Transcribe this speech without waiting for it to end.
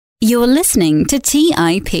You're listening to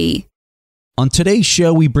TIP. On today's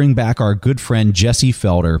show, we bring back our good friend Jesse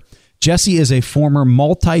Felder. Jesse is a former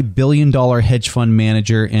multi-billion-dollar hedge fund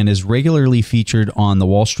manager and is regularly featured on the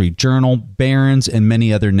Wall Street Journal, Barron's, and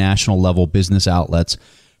many other national-level business outlets.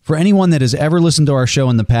 For anyone that has ever listened to our show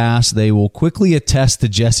in the past, they will quickly attest to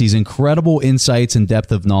Jesse's incredible insights and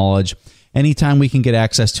depth of knowledge. Anytime we can get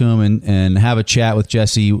access to him and have a chat with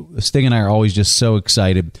Jesse, Stig and I are always just so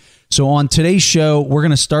excited. So on today's show, we're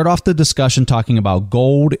going to start off the discussion talking about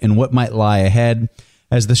gold and what might lie ahead.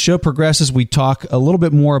 As the show progresses, we talk a little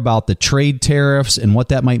bit more about the trade tariffs and what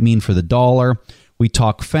that might mean for the dollar. We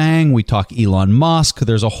talk FANG, we talk Elon Musk.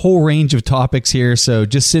 There's a whole range of topics here, so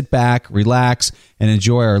just sit back, relax, and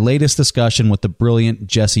enjoy our latest discussion with the brilliant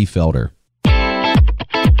Jesse Felder.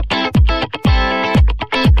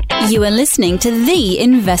 You are listening to The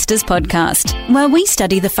Investors Podcast, where we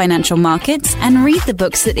study the financial markets and read the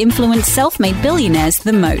books that influence self-made billionaires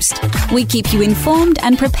the most. We keep you informed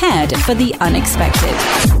and prepared for the unexpected.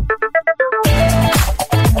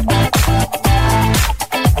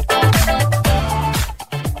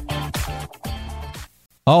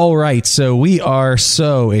 All right, so we are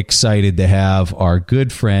so excited to have our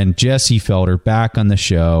good friend Jesse Felder back on the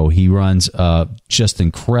show. He runs a just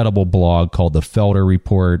incredible blog called The Felder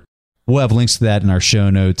Report. We'll have links to that in our show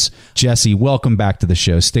notes. Jesse, welcome back to the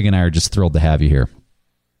show. Stig and I are just thrilled to have you here.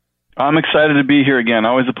 I'm excited to be here again.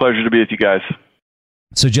 Always a pleasure to be with you guys.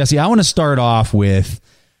 So, Jesse, I want to start off with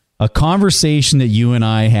a conversation that you and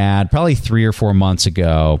I had probably 3 or 4 months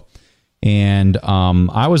ago. And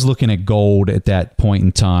I was looking at gold at that point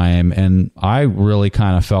in time, and I really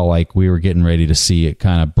kind of felt like we were getting ready to see it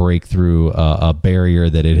kind of break through a barrier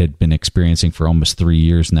that it had been experiencing for almost 3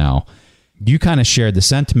 years now. You kind of shared the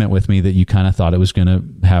sentiment with me that you kind of thought it was going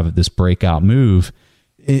to have this breakout move.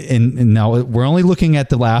 And now we're only looking at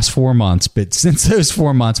the last 4 months, but since those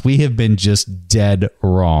 4 months, we have been just dead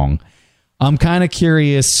wrong. I'm kind of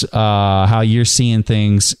curious how you're seeing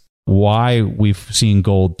things, why we've seen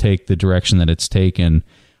gold take the direction that it's taken,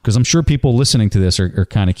 because I'm sure people listening to this are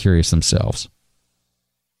kind of curious themselves.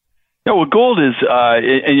 Yeah, well, gold is,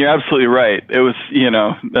 and you're absolutely right. It was,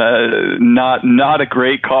 not a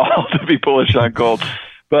great call to be bullish on gold,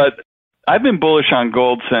 but I've been bullish on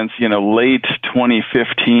gold since, late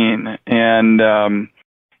 2015 and,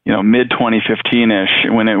 mid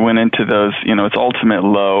 2015-ish when it went into those, its ultimate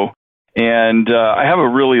low. And I have a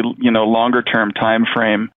really, longer term time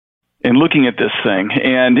frame in looking at this thing.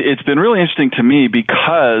 And it's been really interesting to me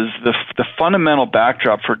because the fundamental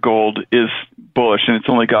backdrop for gold is bullish, and it's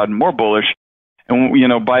only gotten more bullish.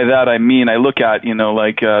 And, by that I mean, I look at,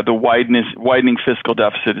 the widening fiscal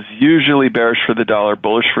deficit is usually bearish for the dollar,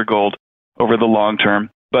 bullish for gold over the long term.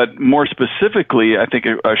 But more specifically, I think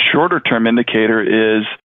a shorter term indicator is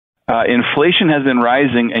inflation has been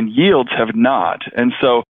rising and yields have not. And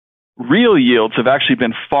so real yields have actually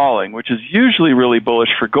been falling, which is usually really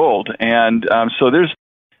bullish for gold. And so there's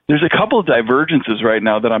a couple of divergences right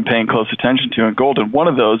now that I'm paying close attention to in gold. And one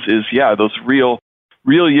of those is, those real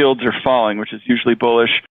yields are falling, which is usually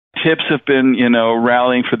bullish. Tips have been,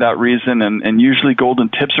 rallying for that reason. And usually gold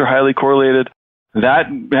and tips are highly correlated. That,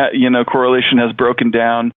 correlation has broken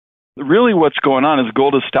down. Really what's going on is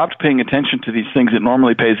gold has stopped paying attention to these things it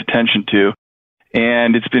normally pays attention to.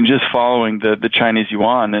 And it's been just following the Chinese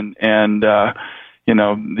yuan, and the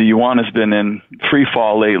yuan has been in free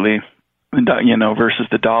fall lately, versus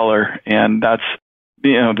the dollar, and that's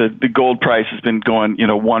the gold price has been going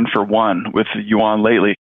 1 for 1 with the yuan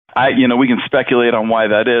lately. We can speculate on why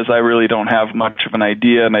that is. I really don't have much of an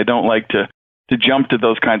idea, and I don't like to jump to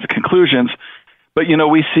those kinds of conclusions. But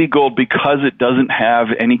we see gold because it doesn't have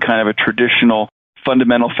any kind of a traditional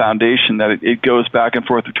fundamental foundation that it goes back and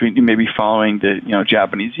forth between maybe following the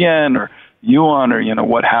Japanese yen or yuan or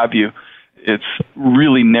what have you. It's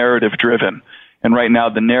really narrative driven, and right now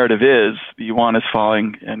the narrative is the yuan is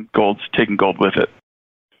falling and gold's taking gold with it.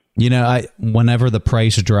 Whenever the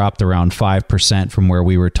price dropped around 5% from where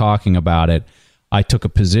we were talking about it, I took a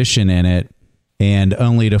position in it, and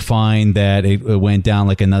only to find that it went down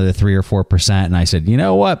like another 3 or 4%. And I said, you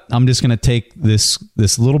know what? I'm just going to take this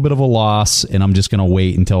little bit of a loss, and I'm just going to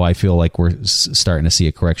wait until I feel like we're starting to see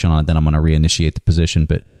a correction on it. Then I'm going to reinitiate the position.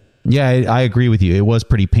 But yeah, I agree with you. It was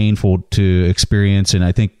pretty painful to experience. And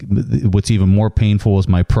I think what's even more painful is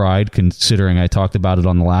my pride, considering I talked about it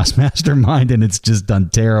on the last Mastermind, and it's just done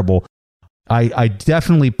terrible. I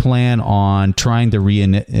definitely plan on trying to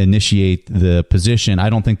reinitiate the position. I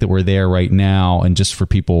don't think that we're there right now. And just for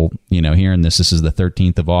people, hearing this is the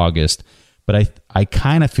 13th of August. But I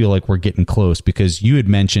kind of feel like we're getting close, because you had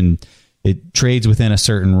mentioned it trades within a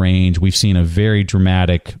certain range. We've seen a very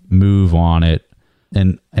dramatic move on it.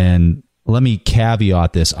 and let me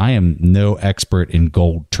caveat this. I am no expert in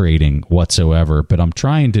gold trading whatsoever, but I'm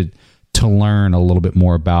trying to learn a little bit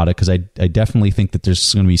more about it because I definitely think that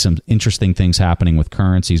there's going to be some interesting things happening with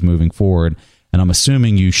currencies moving forward. And I'm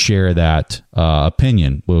assuming you share that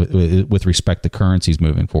opinion with respect to currencies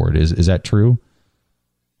moving forward. Is that true?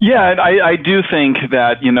 Yeah, I do think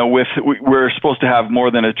that, we're supposed to have more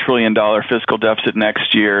than $1 trillion fiscal deficit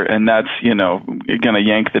next year, and that's, going to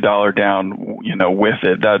yank the dollar down, with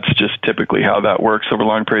it. That's just typically how that works over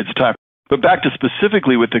long periods of time. But back to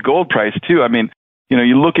specifically with the gold price too, I mean,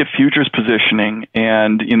 you look at futures positioning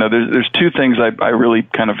and, there's two things I really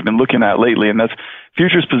kind of been looking at lately, and that's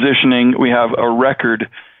futures positioning. We have a record,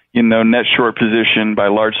 net short position by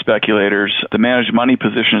large speculators. The managed money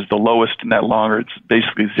position is the lowest net longer. It's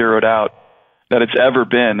basically zeroed out that it's ever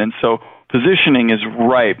been. And so positioning is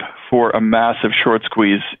ripe for a massive short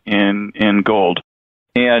squeeze in gold.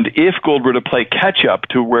 And if gold were to play catch up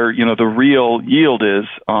to where, the real yield is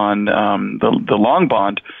on the long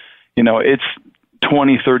bond, it's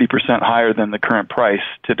 20-30% higher than the current price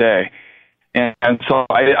today. And so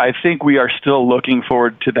I think we are still looking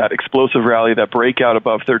forward to that explosive rally, that breakout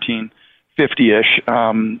above 1350-ish.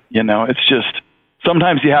 It's just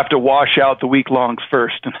sometimes you have to wash out the week longs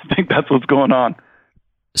first, and I think that's what's going on.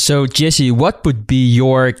 So, Jesse, what would be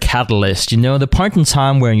your catalyst? The point in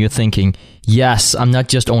time where you're thinking, yes, I'm not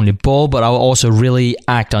just only bull, but I'll also really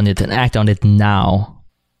act on it and act on it now.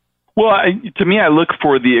 Well, to me, I look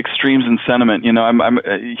for the extremes in sentiment. I'm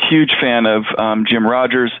a huge fan of Jim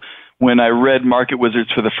Rogers. When I read Market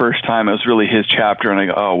Wizards for the first time, it was really his chapter, and I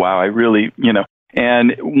go, oh, wow, I really,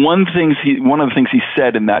 And one of the things he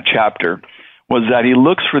said in that chapter was that he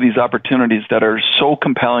looks for these opportunities that are so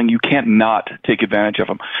compelling you can't not take advantage of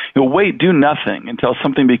them. Wait, do nothing until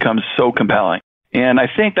something becomes so compelling. And I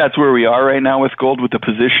think that's where we are right now with gold, with the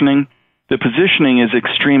positioning. The positioning is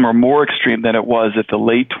extreme or more extreme than it was at the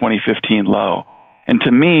late 2015 low. And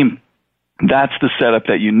to me, that's the setup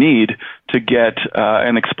that you need to get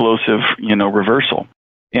an explosive, reversal.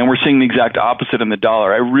 And we're seeing the exact opposite in the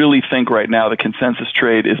dollar. I really think right now the consensus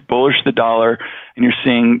trade is bullish the dollar, and you're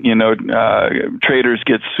seeing, traders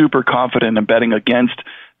get super confident in betting against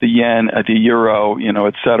the yen, the euro,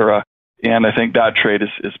 et cetera. And I think that trade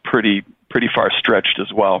is pretty far stretched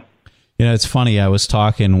as well. It's funny. I was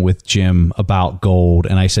talking with Jim about gold,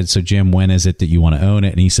 and I said, so Jim, when is it that you want to own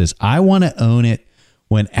it? And he says, I want to own it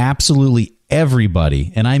when absolutely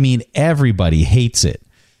everybody, and I mean everybody, hates it.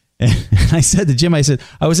 And I said to Jim,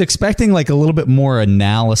 I was expecting like a little bit more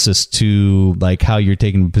analysis to like how you're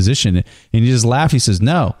taking a position. And he just laughed. He says,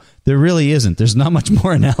 no, there really isn't. There's not much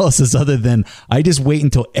more analysis other than I just wait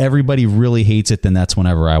until everybody really hates it. Then that's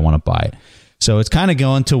whenever I want to buy it. So it's kind of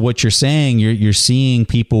going to what you're saying. You're seeing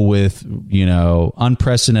people with,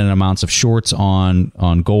 unprecedented amounts of shorts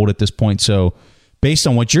on gold at this point. So based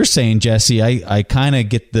on what you're saying, Jesse, I kind of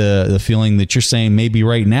get the feeling that you're saying maybe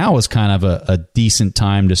right now is kind of a decent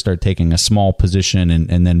time to start taking a small position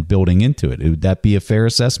and then building into it. Would that be a fair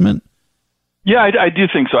assessment? Yeah, I do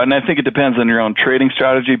think so. And I think it depends on your own trading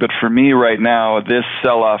strategy. But for me right now, this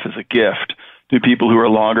sell-off is a gift to people who are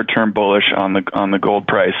longer-term bullish on the gold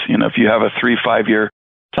price. If you have a 3-5 year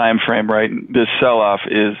time frame, right, this sell-off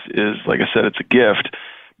is like I said, it's a gift.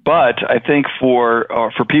 But I think for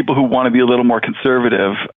people who want to be a little more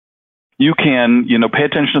conservative, you can, pay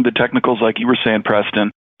attention to the technicals like you were saying,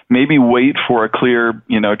 Preston. Maybe wait for a clear,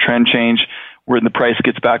 trend change where the price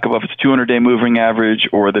gets back above its 200-day moving average,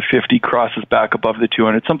 or the 50 crosses back above the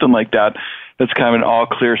 200, something like that. That's kind of an all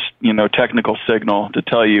clear, technical signal to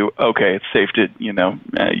tell you, okay, it's safe to,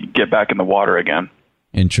 get back in the water again.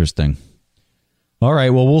 Interesting. All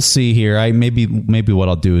right. Well, we'll see here. Maybe what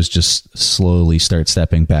I'll do is just slowly start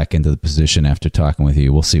stepping back into the position after talking with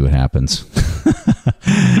you. We'll see what happens.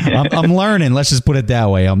 I'm learning. Let's just put it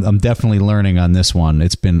that way. I'm definitely learning on this one.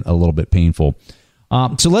 It's been a little bit painful.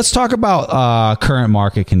 So let's talk about current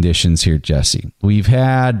market conditions here, Jesse. We've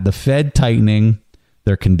had the Fed tightening.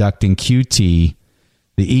 They're conducting QT.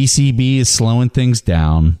 The ECB is slowing things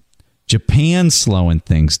down. Japan's slowing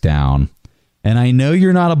things down. And I know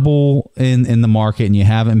you're not a bull in the market, and you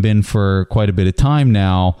haven't been for quite a bit of time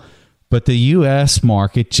now, but the U.S.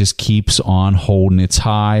 market just keeps on holding its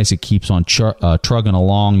highs. It keeps on trugging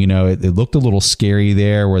along. It looked a little scary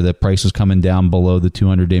there where the price was coming down below the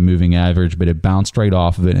 200-day moving average, but it bounced right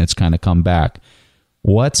off of it, and it's kind of come back.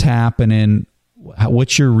 What's happening?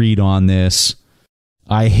 What's your read on this?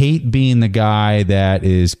 I hate being the guy that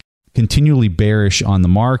is continually bearish on the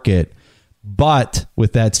market, But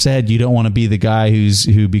with that said, you don't want to be the guy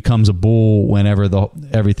who becomes a bull whenever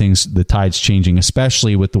the tide's changing,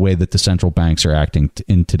 especially with the way that the central banks are acting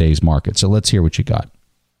in today's market. So let's hear what you got.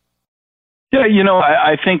 Yeah,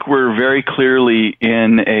 I think we're very clearly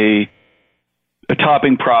in a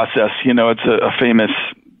topping process. It's a famous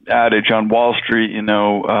adage on Wall Street,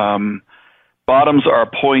 bottoms are a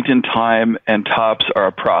point in time and tops are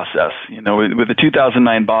a process. With the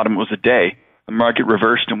 2009 bottom, it was a day. The market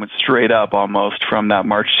reversed and went straight up almost from that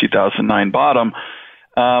March 2009 bottom.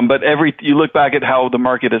 But you look back at how the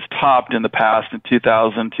market has topped in the past in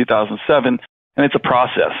 2000, 2007, and it's a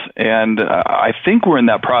process. And I think we're in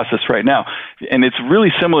that process right now. And it's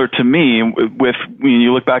really similar to me with when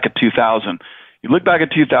you look back at 2000. You look back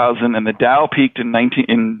at 2000 and the Dow peaked in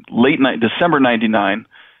December 99.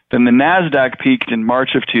 Then the NASDAQ peaked in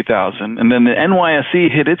March of 2000. And then the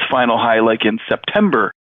NYSE hit its final high like in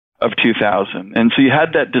September of 2000. And so you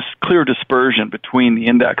had that clear dispersion between the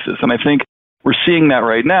indexes. And I think we're seeing that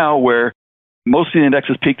right now where most of the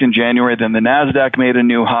indexes peaked in January, then the NASDAQ made a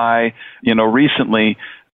new high, recently.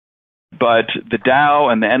 But the Dow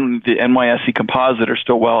and the NYSE composite are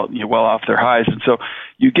still well off their highs. And so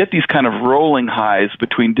you get these kind of rolling highs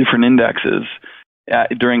between different indexes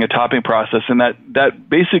during a topping process. And that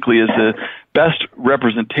basically is the best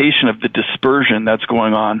representation of the dispersion that's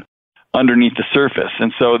going on underneath the surface.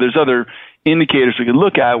 And so there's other indicators we can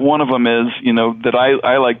look at. One of them is, that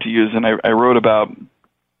I like to use, and I wrote about,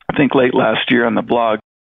 I think late last year on the blog,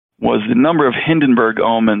 was the number of Hindenburg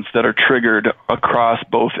omens that are triggered across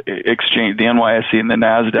both exchange, the NYSE and the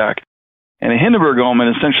NASDAQ. And a Hindenburg omen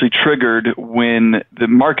is essentially triggered when the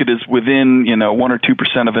market is within, 1 or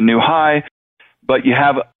 2% of a new high, but you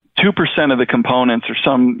have 2% of the components or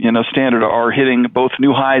some, standard are hitting both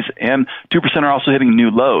new highs and 2% are also hitting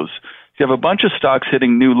new lows. You have a bunch of stocks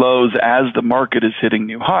hitting new lows as the market is hitting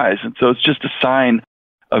new highs. And so it's just a sign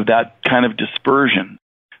of that kind of dispersion.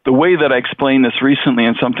 The way that I explained this recently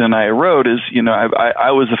in something I wrote is,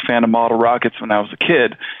 I was a fan of model rockets when I was a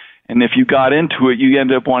kid. And if you got into it, you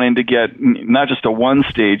end up wanting to get not just a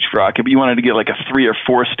one-stage rocket, but you wanted to get like a 3 or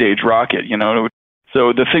 4-stage rocket,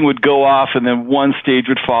 So the thing would go off and then one stage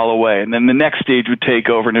would fall away. And then the next stage would take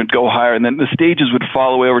over and it would go higher. And then the stages would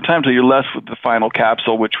fall away over time until you're left with the final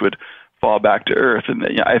capsule, which would fall back to earth.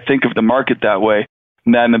 And I think of the market that way.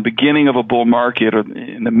 And that in the beginning of a bull market or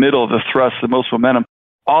in the middle of the thrust, the most momentum,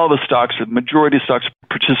 all the stocks, the majority of stocks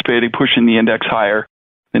participating, pushing the index higher.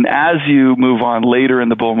 And as you move on later in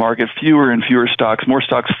the bull market, fewer and fewer stocks, more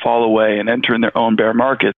stocks fall away and enter in their own bear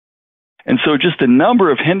market. And so just the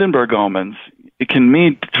number of Hindenburg omens, it can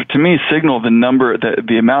to me signal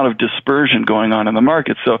the amount of dispersion going on in the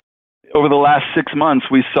market. So over the last 6 months,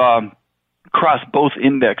 we saw across both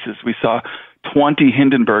indexes, we saw 20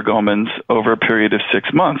 Hindenburg omens over a period of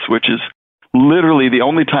 6 months, which is literally the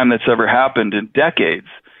only time that's ever happened in decades,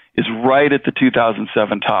 is right at the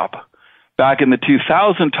 2007 top. Back in the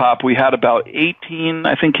 2000 top, we had about 18,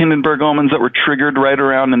 I think, Hindenburg omens that were triggered right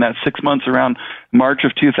around in that 6 months around March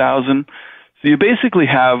of 2000. So you basically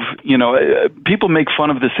have, people make fun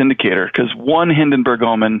of this indicator because one Hindenburg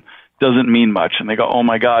omen doesn't mean much. And they go, oh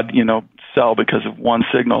my God, sell because of one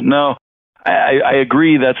signal. No, I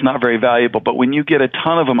agree that's not very valuable. But when you get a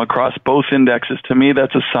ton of them across both indexes, to me,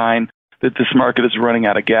 that's a sign that this market is running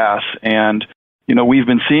out of gas. And, we've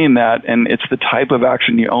been seeing that. And it's the type of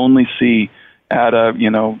action you only see at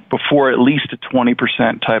before at least a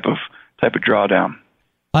 20% type of drawdown.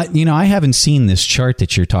 I haven't seen this chart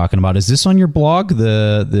that you're talking about. Is this on your blog,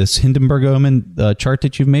 this Hindenburg omen chart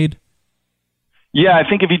that you've made? Yeah, I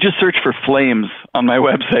think if you just search for flames on my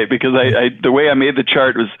website, because the way I made the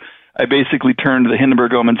chart was I basically turned the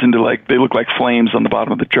Hindenburg omens into they look like flames on the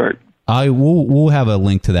bottom of the chart. We'll have a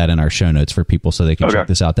link to that in our show notes for people so they can check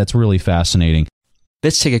this out. That's really fascinating.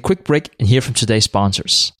 Let's take a quick break and hear from today's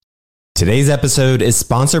sponsors. Today's episode is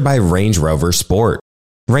sponsored by Range Rover Sport.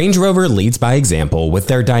 Range Rover leads by example with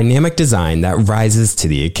their dynamic design that rises to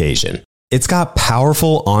the occasion. It's got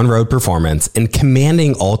powerful on-road performance and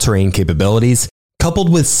commanding all-terrain capabilities,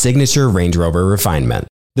 coupled with signature Range Rover refinement.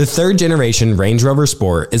 The third-generation Range Rover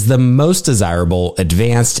Sport is the most desirable,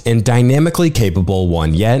 advanced, and dynamically capable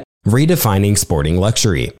one yet, redefining sporting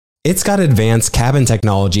luxury. It's got advanced cabin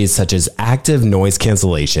technologies such as active noise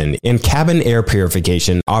cancellation and cabin air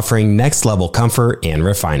purification, offering next-level comfort and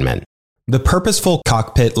refinement. The purposeful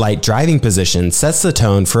cockpit-like driving position sets the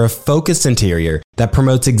tone for a focused interior that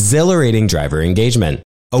promotes exhilarating driver engagement.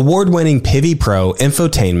 Award-winning Pivi Pro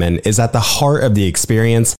infotainment is at the heart of the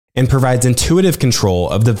experience and provides intuitive control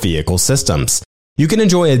of the vehicle systems. You can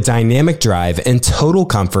enjoy a dynamic drive and total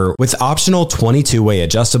comfort with optional 22-way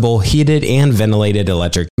adjustable, heated and ventilated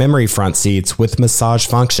electric memory front seats with massage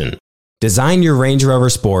function. Design your Range Rover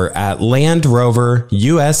Sport at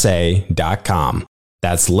LandRoverUSA.com.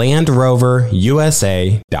 That's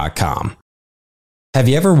LandRoverUSA.com. Have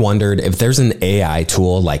you ever wondered if there's an AI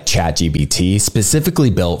tool like ChatGPT specifically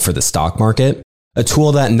built for the stock market? A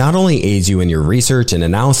tool that not only aids you in your research and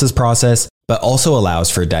analysis process, but also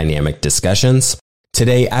allows for dynamic discussions?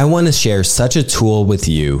 Today, I want to share such a tool with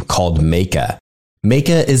you called Meka.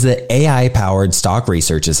 Meka is the AI-powered stock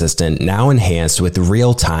research assistant now enhanced with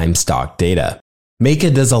real-time stock data.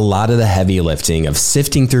 Meka does a lot of the heavy lifting of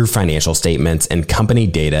sifting through financial statements and company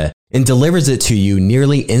data and delivers it to you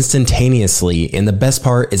nearly instantaneously, and the best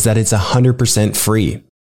part is that it's 100% free.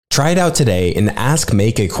 Try it out today and ask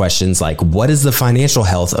Meka questions like, what is the financial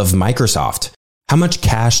health of Microsoft? How much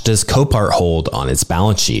cash does Copart hold on its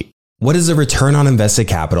balance sheet? What is the return on invested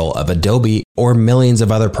capital of Adobe, or millions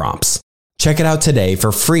of other prompts? Check it out today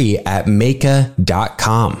for free at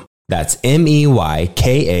Meka.com. That's MEYKA.com.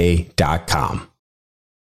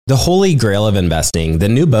 The Holy Grail of Investing, the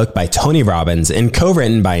new book by Tony Robbins and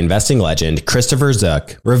co-written by investing legend Christopher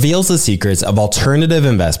Zook, reveals the secrets of alternative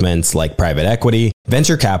investments like private equity,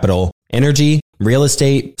 venture capital, energy, real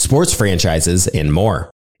estate, sports franchises, and more.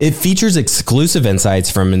 It features exclusive insights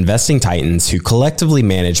from investing titans who collectively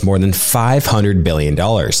manage more than $500 billion,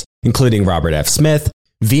 including Robert F. Smith,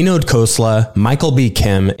 Vinod Khosla, Michael B.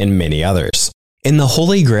 Kim, and many others. In the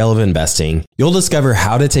Holy Grail of Investing, you'll discover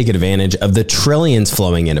how to take advantage of the trillions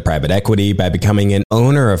flowing into private equity by becoming an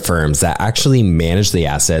owner of firms that actually manage the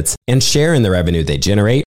assets and share in the revenue they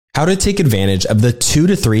generate, how to take advantage of the 2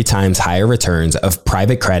 to 3 times higher returns of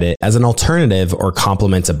private credit as an alternative or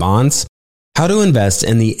complement to bonds, how to invest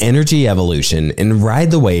in the energy evolution and ride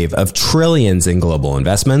the wave of trillions in global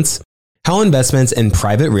investments, how investments in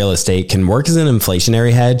private real estate can work as an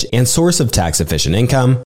inflationary hedge and source of tax-efficient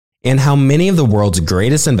income, and how many of the world's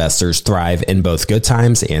greatest investors thrive in both good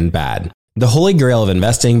times and bad. The Holy Grail of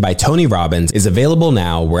Investing by Tony Robbins is available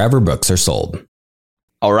now wherever books are sold.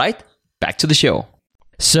 All right, back to the show.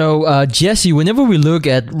 So, Jesse, whenever we look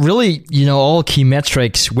at really, all key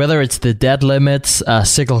metrics, whether it's the debt limits,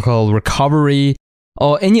 cyclical recovery,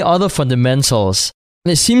 or any other fundamentals,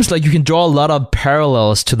 it seems like you can draw a lot of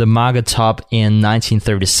parallels to the market top in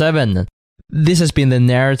 1937. This has been the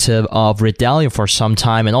narrative of Ray Dalio for some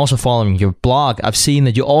time, and also following your blog, I've seen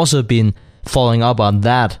that you also been following up on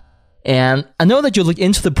that. And I know that you looked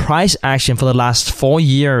into the price action for the last 4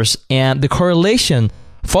 years, and the correlation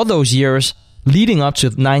for those years leading up to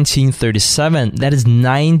 1937, that is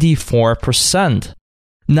 94%.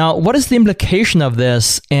 Now, what is the implication of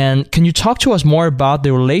this? And can you talk to us more about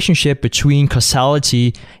the relationship between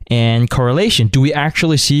causality and correlation? Do we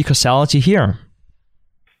actually see causality here?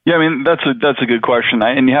 Yeah, I mean, that's a good question.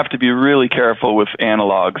 And you have to be really careful with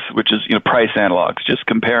analogs, which is, price analogs, just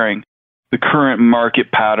comparing the current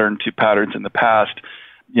market pattern to patterns in the past.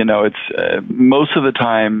 It's most of the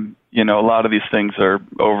time, a lot of these things are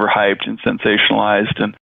overhyped and sensationalized.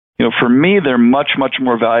 And, for me, they're much, much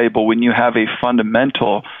more valuable when you have a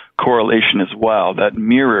fundamental correlation as well that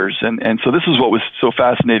mirrors. And so this is what was so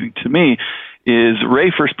fascinating to me is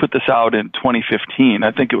Ray first put this out in 2015.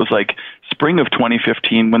 I think it was like spring of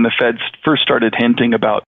 2015 when the Fed first started hinting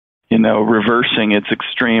about, reversing its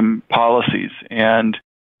extreme policies. And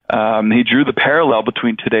he drew the parallel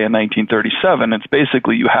between today and 1937. It's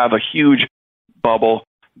basically you have a huge bubble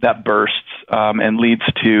that bursts and leads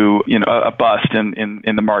to a bust in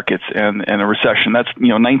the markets and a recession. That's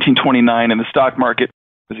 1929 in the stock market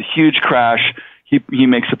was a huge crash. He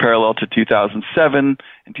makes a parallel to 2007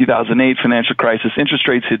 and 2008 financial crisis. Interest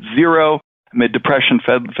rates hit zero amid depression.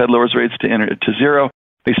 Fed lowers rates to zero.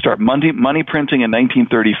 They start money printing in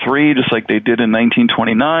 1933, just like they did in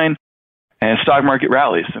 1929, and stock market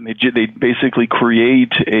rallies. And they basically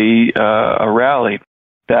create a rally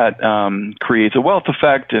that creates a wealth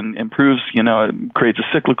effect and improves, creates a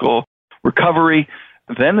cyclical recovery.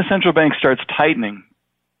 Then the central bank starts tightening.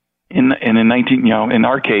 In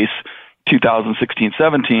our case,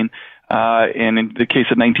 2016-17, and in the case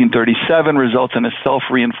of 1937, results in a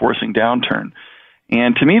self-reinforcing downturn.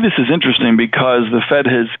 And to me, this is interesting because the Fed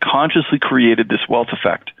has consciously created this wealth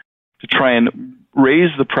effect to try and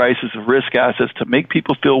raise the prices of risk assets to make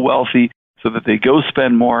people feel wealthy so that they go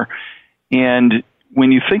spend more. And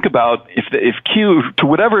when you think about if to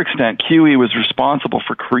whatever extent QE was responsible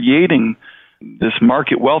for creating this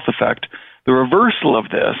market wealth effect, the reversal of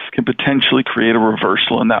this can potentially create a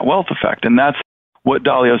reversal in that wealth effect. And that's what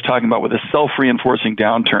Dalio is talking about with a self-reinforcing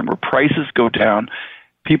downturn where prices go down.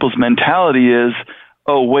 People's mentality is,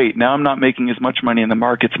 oh, wait, now I'm not making as much money in the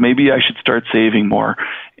markets. Maybe I should start saving more.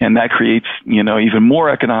 And that creates, even more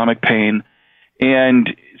economic pain.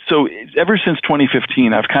 And so ever since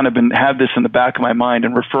 2015, I've kind of had this in the back of my mind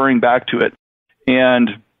and referring back to it. And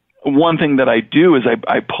one thing that I do is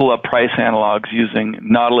I pull up price analogs using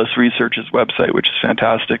Nautilus Research's website, which is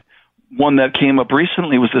fantastic. One that came up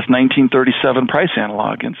recently was this 1937 price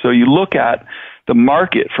analog. And so you look at the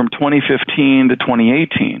market from 2015 to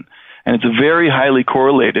 2018, and it's very highly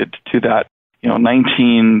correlated to that,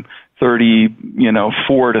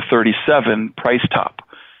 1934 to 37 price top.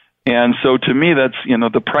 And so to me, that's,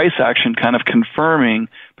 the price action kind of confirming,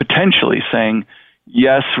 potentially saying,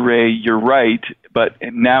 yes, Ray, you're right, but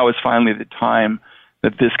now is finally the time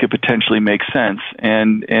that this could potentially make sense.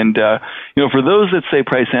 And for those that say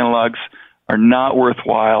price analogs are not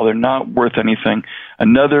worthwhile, they're not worth anything,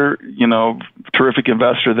 another, terrific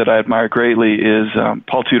investor that I admire greatly is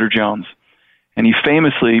Paul Tudor Jones. And he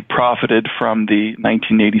famously profited from the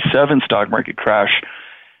 1987 stock market crash.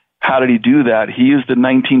 How did he do that? He used the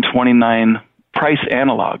 1929 price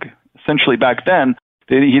analog. Essentially, back then,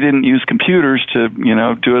 he didn't use computers to,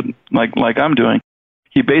 do it like I'm doing.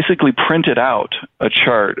 He basically printed out a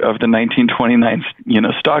chart of the 1929,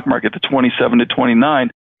 stock market, the 27 to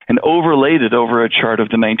 29, and overlaid it over a chart of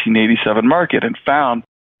the 1987 market, and found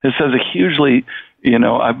this has a hugely,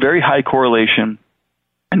 a very high correlation.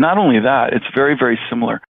 And not only that, it's very, very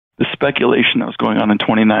similar. The speculation that was going on in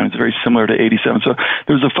 29 is very similar to 87. So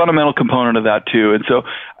there's a fundamental component of that too. And so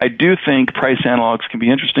I do think price analogs can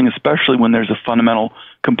be interesting, especially when there's a fundamental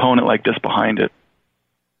component like this behind it.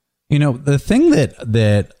 The thing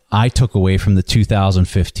that I took away from the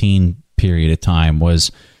 2015 period of time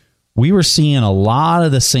was we were seeing a lot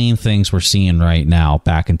of the same things we're seeing right now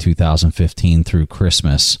back in 2015 through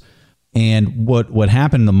Christmas. And what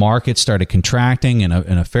happened, the market started contracting in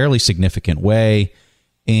a fairly significant way.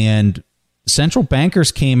 And central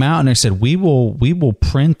bankers came out and they said, we will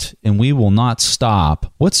print and we will not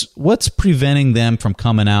stop. What's preventing them from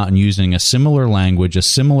coming out and using a similar language, a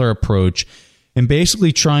similar approach, and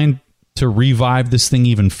basically trying to revive this thing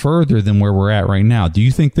even further than where we're at right now? Do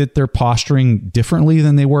you think that they're posturing differently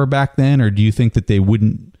than they were back then, or do you think that they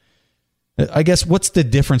wouldn't? I guess, what's the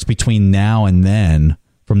difference between now and then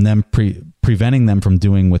from them preventing them from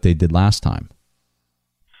doing what they did last time?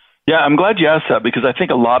 Yeah, I'm glad you asked that, because I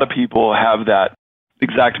think a lot of people have that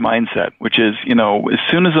exact mindset, which is, as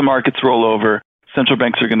soon as the markets roll over, central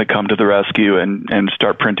banks are going to come to the rescue and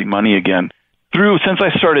start printing money again. Since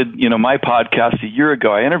I started, my podcast a year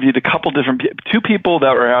ago, I interviewed two people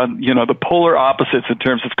that were on, the polar opposites in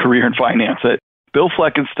terms of career and finance. Bill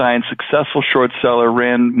Fleckenstein, successful short seller,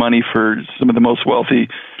 ran money for some of the most wealthy,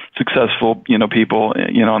 successful, people,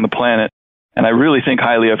 on the planet. And I really think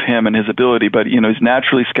highly of him and his ability, but, he's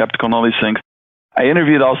naturally skeptical and all these things. I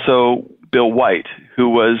interviewed also Bill White, who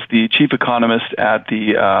was the chief economist at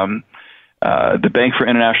the Bank for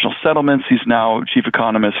International Settlements. He's now chief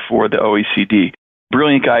economist for the OECD.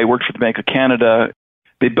 Brilliant guy, worked for the Bank of Canada.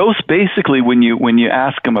 They both basically, when you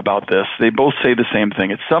ask them about this, they both say the same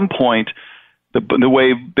thing. At some point, the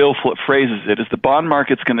way Bill phrases it is the bond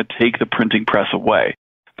market's going to take the printing press away.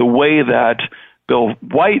 The way that Bill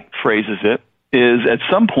White phrases it is at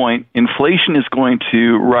some point, inflation is going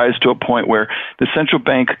to rise to a point where the central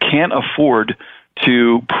bank can't afford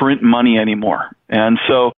to print money anymore. And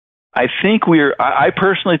so I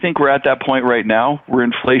personally think we're at that point right now where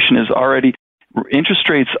inflation is already, interest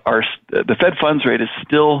rates the Fed funds rate is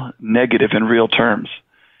still negative in real terms.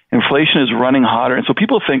 Inflation is running hotter. And so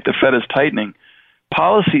people think the Fed is tightening.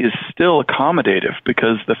 Policy is still accommodative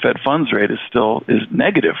because the Fed funds rate is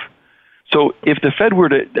negative. So if the Fed were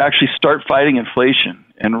to actually start fighting inflation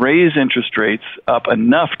and raise interest rates up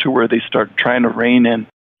enough to where they start trying to rein in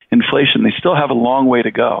inflation, they still have a long way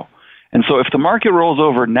to go. And so if the market rolls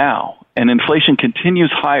over now and inflation continues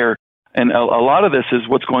higher, and a lot of this is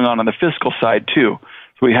what's going on the fiscal side too.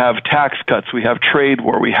 So we have tax cuts, we have trade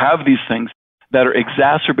war, we have these things that are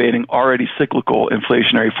exacerbating already cyclical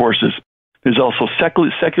inflationary forces. There's also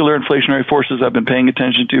secular inflationary forces I've been paying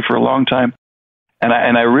attention to for a long time. And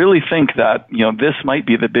I really think that, this might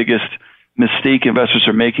be the biggest mistake investors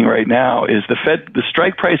are making right now is the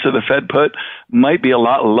strike price of the Fed put might be a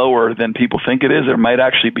lot lower than people think it is, or might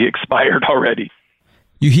actually be expired already.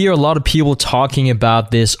 You hear a lot of people talking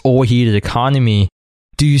about this overheated economy.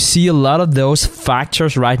 Do you see a lot of those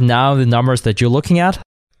factors right now in the numbers that you're looking at?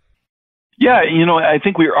 Yeah, I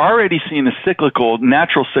think we're already seeing the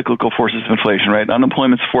natural cyclical forces of inflation, right?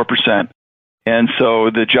 Unemployment's 4%. And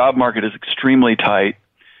so the job market is extremely tight,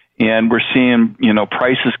 and we're seeing,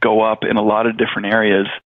 prices go up in a lot of different areas.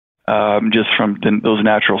 just from those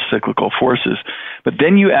natural cyclical forces. But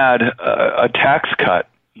then you add a tax cut,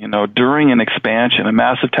 during an expansion, a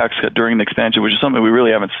massive tax cut during an expansion, which is something we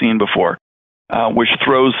really haven't seen before, which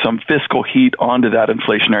throws some fiscal heat onto that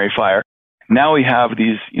inflationary fire. Now we have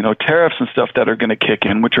these, tariffs and stuff that are going to kick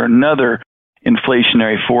in, which are another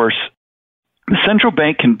inflationary force. The central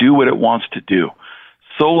bank can do what it wants to do,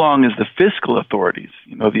 so long as the fiscal authorities,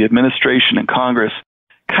 the administration and Congress,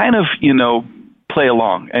 kind of, play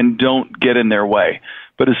along and don't get in their way.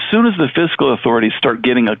 But as soon as the fiscal authorities start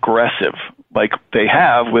getting aggressive, like they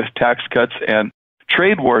have with tax cuts and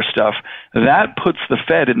trade war stuff, that puts the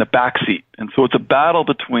Fed in the backseat. And so it's a battle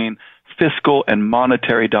between fiscal and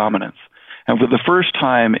monetary dominance. And for the first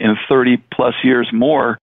time in 30 plus years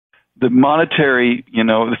more, the monetary,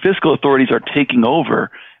 the fiscal authorities are taking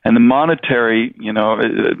over, and the monetary,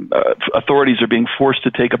 authorities are being forced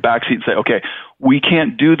to take a backseat and say, okay, we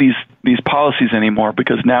can't do these policies anymore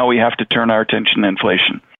because now we have to turn our attention to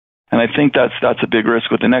inflation. And I think that's a big risk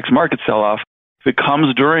with the next market sell-off. If it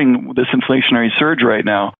comes during this inflationary surge right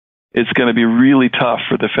now, it's going to be really tough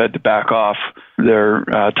for the Fed to back off their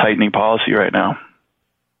tightening policy right now.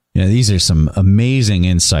 Yeah, these are some amazing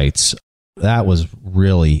insights. That was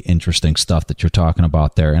really interesting stuff that you're talking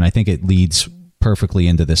about there. And I think it leads perfectly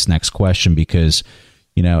into this next question because,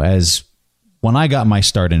 as when I got my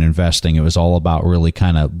start in investing, it was all about really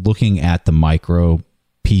kind of looking at the micro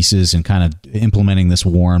pieces and kind of implementing this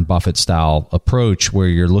Warren Buffett style approach where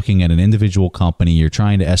you're looking at an individual company, you're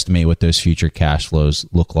trying to estimate what those future cash flows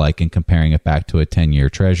look like and comparing it back to a 10-year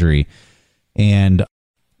treasury. And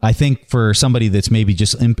I think for somebody that's maybe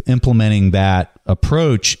just implementing that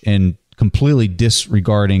approach and completely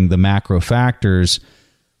disregarding the macro factors,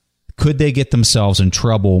 could they get themselves in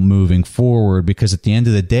trouble moving forward? Because at the end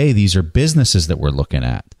of the day, these are businesses that we're looking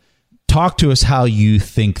at. Talk to us how you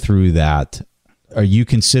think through that. Are you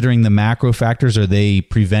considering the macro factors? Are they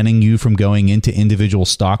preventing you from going into individual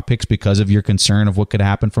stock picks because of your concern of what could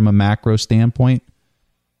happen from a macro standpoint?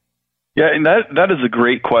 Yeah, and that is a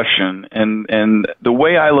great question. And the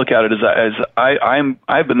way I look at it is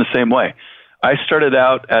I've been the same way. I started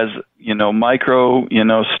out as, micro,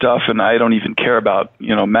 stuff, and I don't even care about,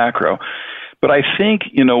 macro. But I think,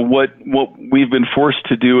 what we've been forced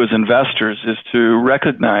to do as investors is to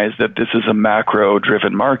recognize that this is a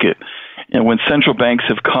macro-driven market. And when central banks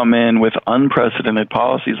have come in with unprecedented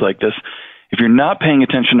policies like this, if you're not paying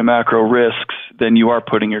attention to macro risks, then you are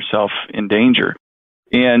putting yourself in danger.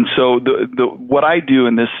 And so what I do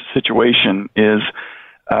in this situation is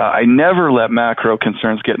I never let macro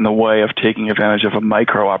concerns get in the way of taking advantage of a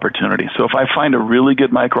micro opportunity. So if I find a really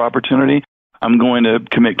good micro opportunity, I'm going to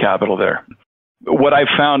commit capital there. What I've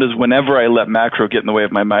found is whenever I let macro get in the way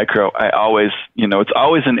of my micro, I always, it's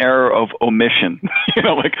always an error of omission,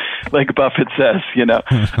 like Buffett says,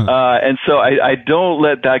 and so I don't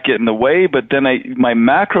let that get in the way, but then my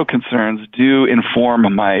macro concerns do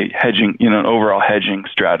inform my hedging, overall hedging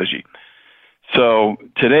strategy. So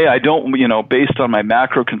today I don't, based on my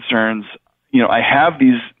macro concerns, I have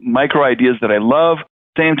these micro ideas that I love. At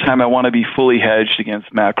the same time, I want to be fully hedged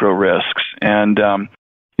against macro risks. And,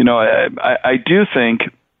 I do think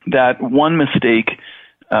that one mistake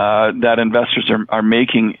that investors are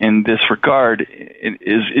making in this regard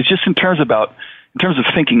is just in terms of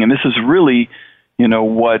thinking, and this is really,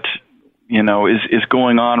 what is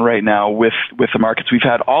going on right now with the markets. We've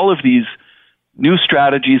had all of these new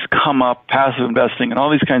strategies come up, passive investing, and all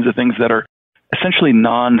these kinds of things that are essentially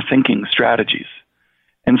non-thinking strategies.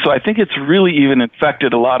 And so I think it's really even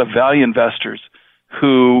infected a lot of value investors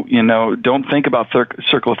who, don't think about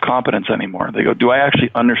circle of competence anymore. They go, do I actually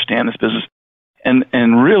understand this business?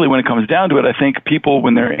 And really, when it comes down to it, I think people,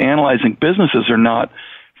 when they're analyzing businesses, are not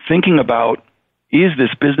thinking about, is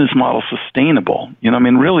this business model sustainable?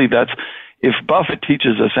 Really, that's, if Buffett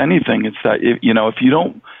teaches us anything, it's that, if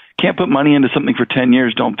you can't put money into something for 10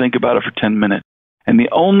 years, don't think about it for 10 minutes. And the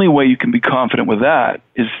only way you can be confident with that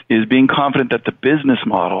is being confident that the business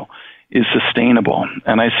model is sustainable.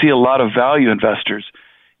 And I see a lot of value investors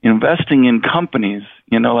investing in companies,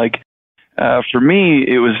 for me,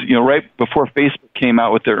 it was, right before Facebook came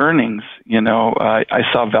out with their earnings, I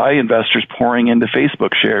saw value investors pouring into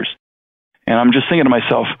Facebook shares. And I'm just thinking to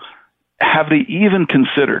myself, have they even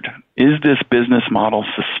considered, is this business model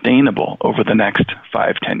sustainable over the next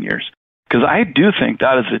 5-10 years? Because I do think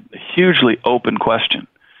that is a hugely open question.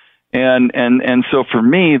 And so for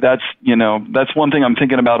me, that's one thing I'm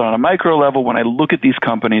thinking about on a micro level when I look at these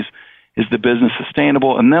companies, is the business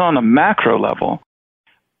sustainable? And then on a macro level,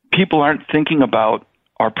 people aren't thinking about,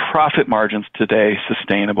 are profit margins today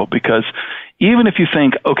sustainable? Because even if you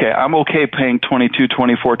think, okay, I'm okay paying 22,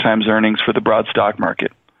 24 times earnings for the broad stock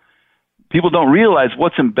market, people don't realize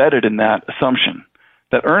what's embedded in that assumption,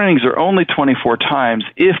 that earnings are only 24 times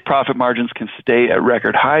if profit margins can stay at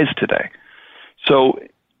record highs today. So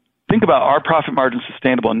think about, our profit margins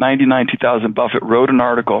sustainable? In 99, 2000, Buffett wrote an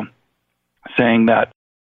article saying that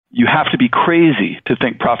you have to be crazy to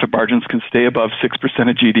think profit margins can stay above 6%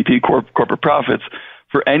 of GDP corporate profits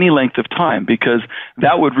for any length of time, because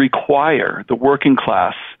that would require the working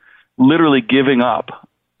class literally giving up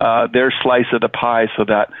their slice of the pie so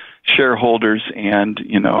that shareholders and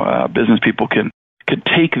business people could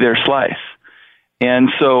take their slice. And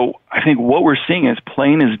so I think what we're seeing, as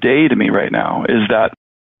plain as day to me right now, is that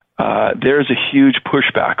there's a huge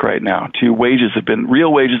pushback right now to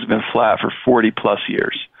real wages have been flat for 40 plus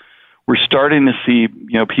years. We're starting to see,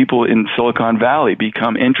 people in Silicon Valley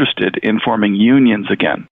become interested in forming unions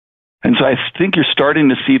again. And so I think you're starting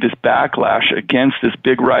to see this backlash against this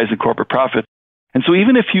big rise in corporate profits. And so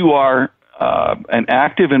even if you are an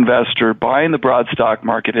active investor buying the broad stock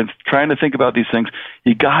market and trying to think about these things,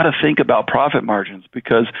 you got to think about profit margins,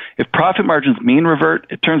 because if profit margins mean revert,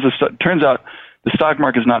 it turns out the stock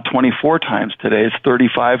market is not 24 times today, it's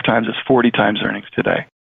 35 times, it's 40 times earnings today.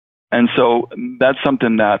 And so that's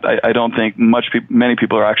something that I don't think many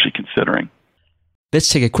people are actually considering. Let's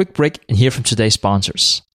take a quick break and hear from today's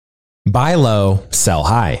sponsors. Buy low, sell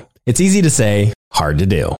high. It's easy to say, hard to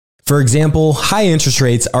do. For example, high interest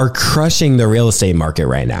rates are crushing the real estate market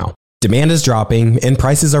right now. Demand is dropping and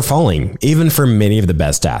prices are falling, even for many of the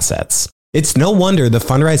best assets. It's no wonder the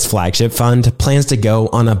Fundrise flagship fund plans to go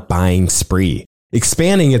on a buying spree,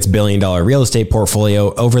 expanding its billion-dollar real estate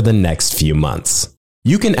portfolio over the next few months.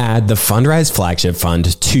 You can add the Fundrise flagship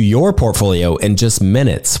fund to your portfolio in just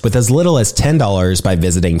minutes with as little as $10 by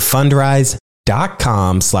visiting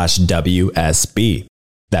fundrise.com/WSB.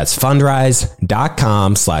 That's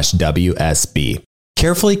fundrise.com/WSB.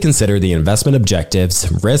 Carefully consider the investment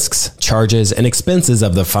objectives, risks, charges, and expenses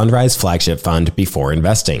of the Fundrise flagship fund before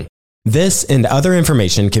investing. This and other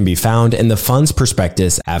information can be found in the fund's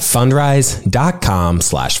prospectus at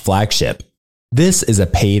fundrise.com/flagship. This is a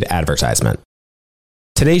paid advertisement.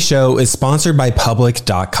 Today's show is sponsored by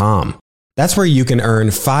Public.com. That's where you can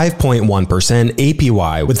earn 5.1%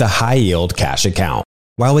 APY with a high-yield cash account.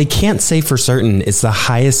 While we can't say for certain it's the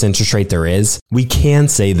highest interest rate there is, we can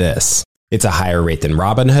say this. It's a higher rate than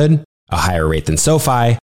Robinhood, a higher rate than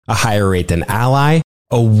SoFi, a higher rate than Ally,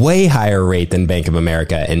 a way higher rate than Bank of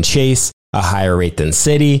America and Chase, a higher rate than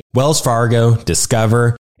Citi, Wells Fargo,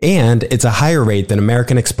 Discover, and it's a higher rate than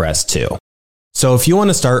American Express too. So if you want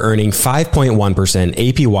to start earning 5.1%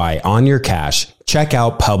 APY on your cash, check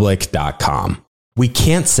out Public.com. We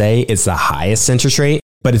can't say it's the highest interest rate,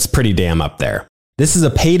 but it's pretty damn up there. This is a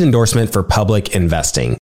paid endorsement for Public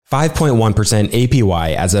Investing. 5.1%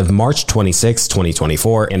 APY as of March 26,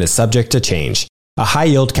 2024, and is subject to change. A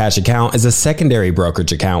high-yield cash account is a secondary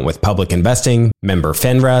brokerage account with Public Investing, member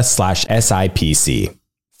FINRA/SIPC.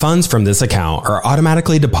 Funds from this account are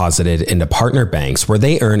automatically deposited into partner banks where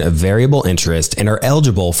they earn a variable interest and are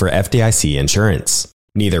eligible for FDIC insurance.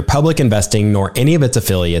 Neither Public Investing nor any of its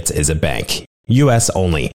affiliates is a bank. U.S.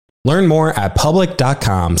 only. Learn more at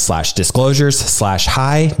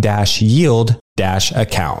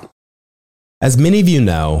public.com/disclosures/high-yield-account. As many of you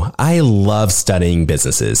know, I love studying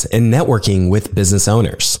businesses and networking with business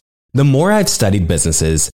owners. The more I've studied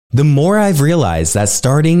businesses, the more I've realized that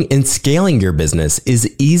starting and scaling your business is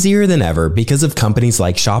easier than ever because of companies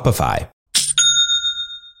like Shopify.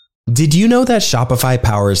 Did you know that Shopify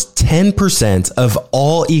powers 10% of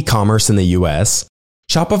all e-commerce in the US?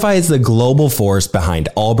 Shopify is the global force behind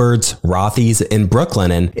Allbirds, Rothy's, and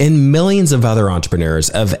Brooklinen, and millions of other entrepreneurs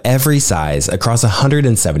of every size across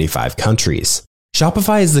 175 countries.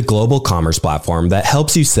 Shopify is the global commerce platform that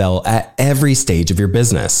helps you sell at every stage of your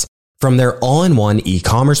business, from their all-in-one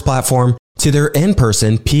e-commerce platform to their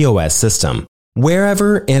in-person POS system.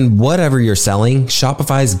 Wherever and whatever you're selling,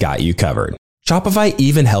 Shopify's got you covered. Shopify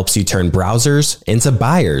even helps you turn browsers into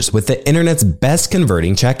buyers with the internet's best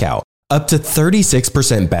converting checkout, up to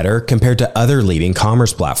 36% better compared to other leading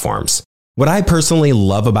commerce platforms. What I personally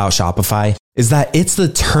love about Shopify is that it's the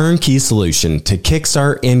turnkey solution to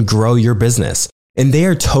kickstart and grow your business, and they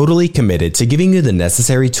are totally committed to giving you the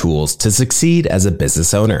necessary tools to succeed as a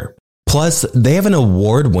business owner. Plus, they have an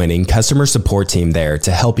award-winning customer support team there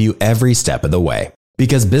to help you every step of the way.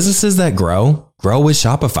 Because businesses that grow with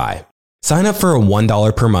Shopify. Sign up for a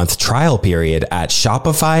 $1 per month trial period at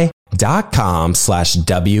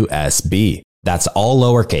shopify.com/WSB. That's all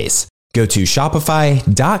lowercase. Go to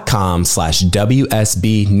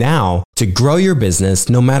shopify.com/WSB now to grow your business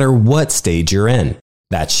no matter what stage you're in.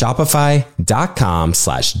 That's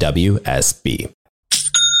shopify.com/WSB.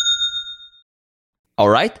 All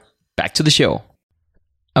right, back to the show.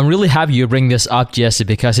 I'm really happy you bring this up, Jesse,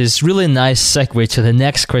 because it's really a nice segue to the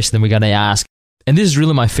next question that we're going to ask. And this is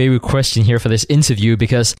really my favorite question here for this interview,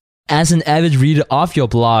 because as an avid reader of your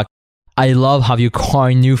blog, I love how you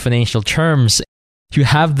coin new financial terms. You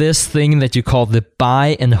have this thing that you call the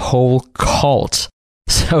buy and hold cult.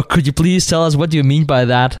 So could you please tell us what do you mean by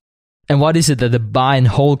that? And what is it that the buy and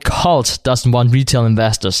hold cult doesn't want retail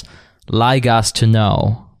investors like us to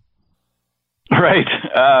know? Right.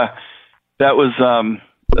 That was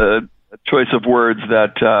a choice of words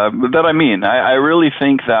that I mean. I really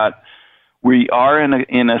think that we are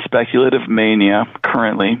in a speculative mania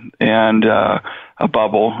currently, and a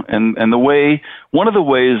bubble. And one of the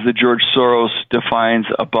ways that George Soros defines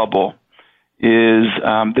a bubble is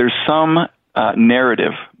there's some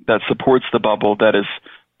narrative that supports the bubble that is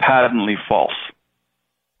patently false.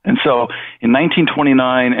 And so in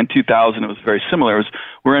 1929 and 2000, it was very similar.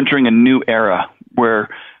 We're entering a new era where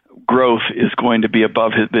growth is going to be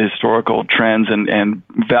above the historical trends, and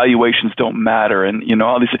valuations don't matter. And,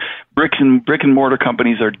 all these brick and mortar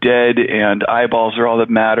companies are dead, and eyeballs are all that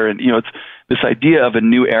matter. And, it's this idea of a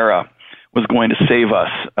new era was going to save us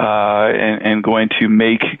and going to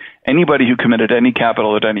make anybody who committed any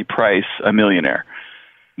capital at any price a millionaire.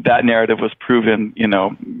 That narrative was proven,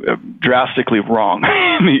 drastically wrong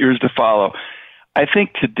in the years to follow. I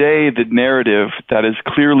think today the narrative that is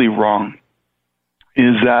clearly wrong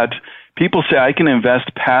is that people say I can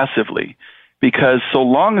invest passively because so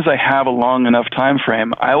long as I have a long enough time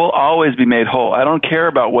frame, I will always be made whole. I don't care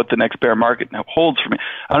about what the next bear market holds for me.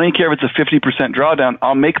 I don't even care if it's a 50% drawdown.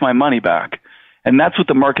 I'll make my money back. And that's what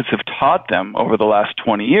the markets have taught them over the last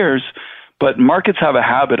 20 years. But markets have a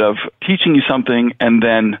habit of teaching you something and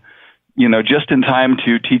then, just in time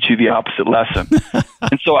to teach you the opposite lesson.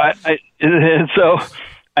 And so I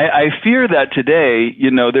fear that today,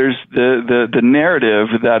 there's the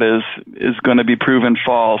narrative that is going to be proven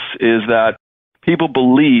false is that people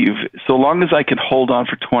believe so long as I can hold on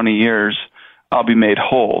for 20 years, I'll be made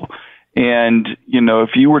whole. And,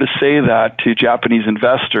 if you were to say that to Japanese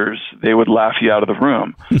investors, they would laugh you out of the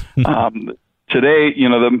room. Today,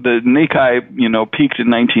 the Nikkei, peaked in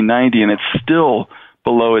 1990, and it's still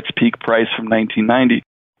below its peak price from 1990.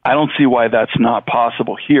 I don't see why that's not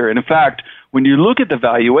possible here. And in fact, when you look at the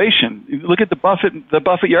valuation, you look at the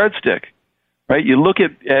Buffett yardstick, right? You look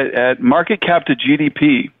at market cap to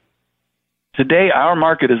GDP. Today, our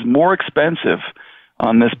market is more expensive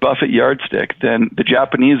on this Buffett yardstick than the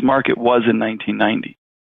Japanese market was in 1990.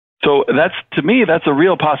 So to me, that's a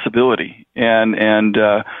real possibility. And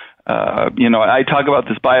I talk about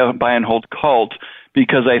this buy and hold cult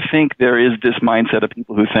because I think there is this mindset of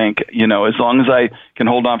people who think, as long as I can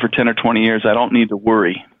hold on for 10 or 20 years, I don't need to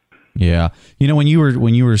worry. Yeah. When you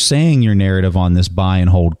were saying your narrative on this buy and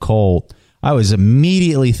hold cult, I was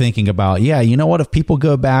immediately thinking about, what if people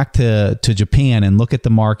go back to Japan and look at the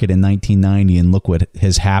market in 1990 and look what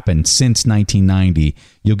has happened since 1990,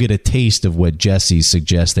 you'll get a taste of what Jesse's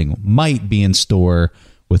suggesting might be in store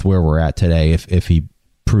with where we're at today if he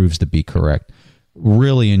proves to be correct.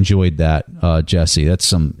 Really enjoyed that, Jesse. That's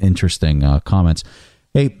some interesting comments.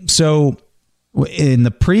 Hey, so in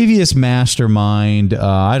the previous mastermind,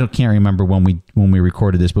 can't remember when we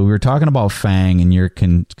recorded this, but we were talking about FANG and your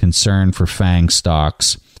concern for FANG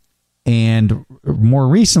stocks. And more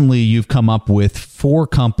recently, you've come up with 4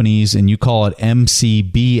 companies, and you call it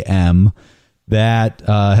MCBM, that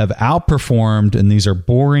have outperformed, and these are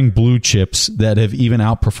boring blue chips that have even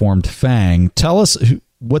outperformed FANG. Tell us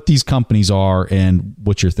what these companies are and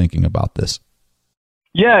what you're thinking about this.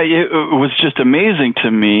 Yeah, it was just amazing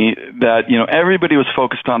to me that, everybody was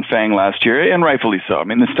focused on FANG last year, and rightfully so. I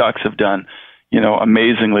mean, the stocks have done,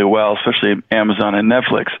 amazingly well, especially Amazon and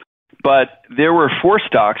Netflix. But there were 4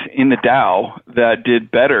 stocks in the Dow that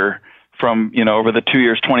did better from, over the 2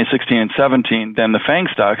 years, 2016 and 17, than the FANG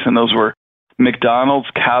stocks, and those were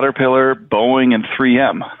McDonald's, Caterpillar, Boeing, and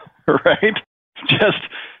 3M, right? Just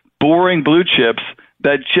boring blue chips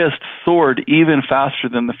that just soared even faster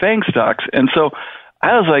than the FANG stocks. And so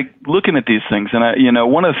I was looking at these things, and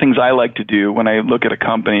one of the things I like to do when I look at a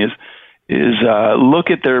company is look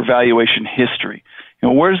at their valuation history.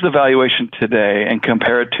 Where's the valuation today, and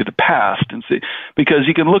compare it to the past, and see, because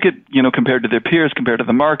you can look at compared to their peers, compared to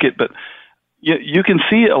the market, but you can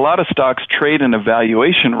see a lot of stocks trade in a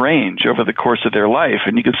valuation range over the course of their life,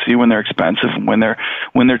 and you can see when they're expensive and when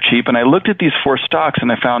they're cheap. And I looked at these 4 stocks,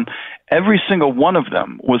 and I found every single one of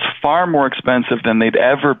them was far more expensive than they'd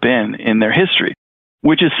ever been in their history,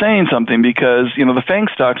 which is saying something because, the FANG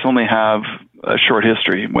stocks only have a short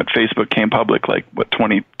history. When Facebook came public,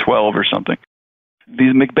 2012 or something.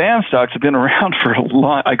 These McBam stocks have been around for a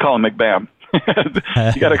long, I call them McBam.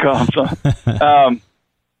 You got to call them son.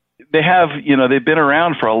 They have, they've been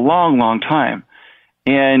around for a long, long time.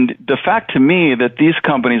 And the fact to me that these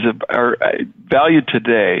companies are valued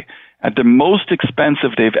today at the most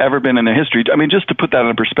expensive they've ever been in their history. I mean, just to put that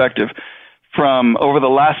in perspective, from over the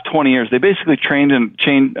last 20 years, they basically traded in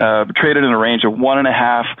a range of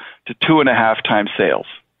 1.5 to 2.5 times sales.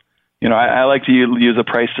 I like to use a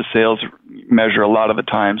price to sales measure a lot of the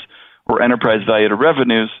times, or enterprise value to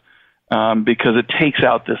revenues, because it takes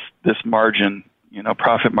out this margin,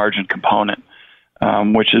 profit margin component,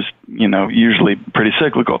 which is, usually pretty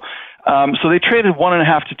cyclical. So they traded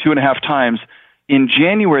 1.5 to 2.5 times. In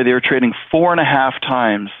January, they were trading 4.5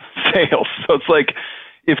 times sales. So it's like,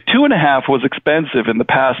 if 2.5 was expensive in the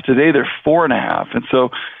past, today they're 4.5. And so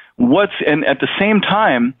and at the same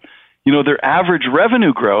time, their average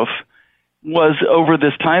revenue growth was over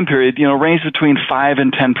this time period, ranged between 5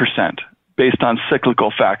 and 10% based on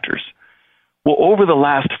cyclical factors. Well, over the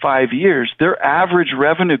last 5 years, their average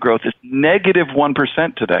revenue growth is negative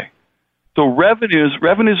 1% today. So revenues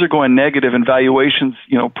are going negative, and valuations,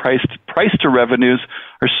 price to revenues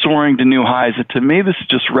are soaring to new highs. And to me, this is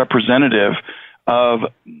just representative of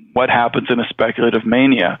what happens in a speculative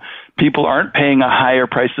mania. People aren't paying a higher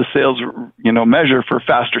price to sales, measure for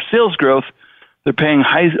faster sales growth. They're paying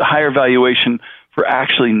higher valuation for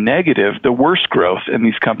actually negative, the worst growth in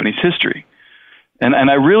these companies' history. And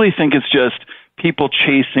I really think it's just people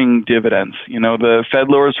chasing dividends. The Fed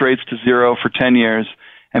lowers rates to 0 for 10 years,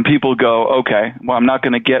 and people go, okay, well, I'm not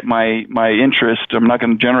going to get my interest, I'm not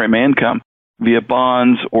going to generate my income via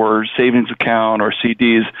bonds or savings account or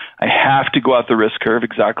CDs. I have to go out the risk curve,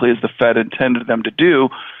 exactly as the Fed intended them to do,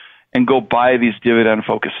 and go buy these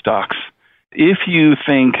dividend-focused stocks. If you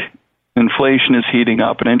think inflation is heating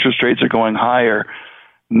up and interest rates are going higher,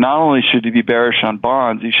 not only should you be bearish on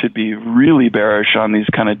bonds, you should be really bearish on these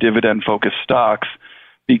kind of dividend-focused stocks,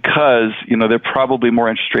 because they're probably more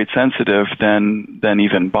interest rate sensitive than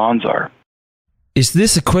even bonds are. Is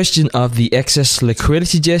this a question of the excess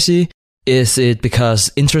liquidity, Jesse? Is it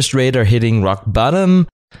because interest rates are hitting rock bottom?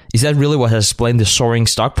 Is that really what has explained the soaring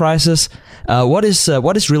stock prices? What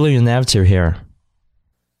is really your narrative here?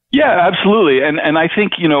 Yeah, absolutely. And I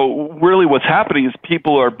think, really what's happening is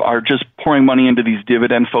people are just pouring money into these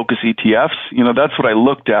dividend-focused ETFs. That's what I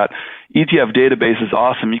looked at. ETF database is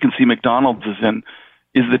awesome. You can see McDonald's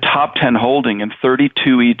is the top 10 holding in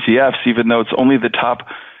 32 ETFs, even though it's only the top,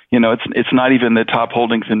 it's not even the top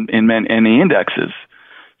holdings in any indexes.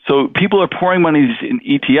 So people are pouring money in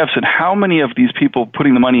ETFs, and how many of these people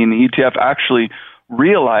putting the money in the ETF actually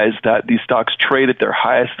realize that these stocks trade at their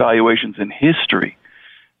highest valuations in history?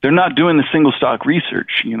 They're not doing the single stock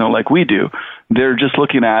research, like we do. They're just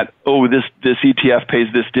looking at, this ETF pays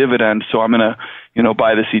this dividend, so I'm going to,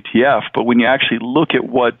 buy this ETF. But when you actually look at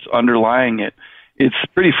what's underlying it, it's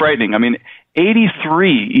pretty frightening. I mean,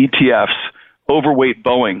 83 ETFs overweight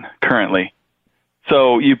Boeing currently.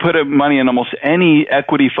 So you put money in almost any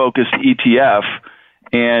equity-focused ETF,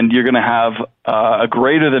 and you're going to have a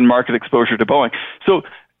greater than market exposure to Boeing. So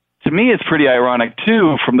to me, it's pretty ironic,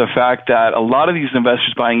 too, from the fact that a lot of these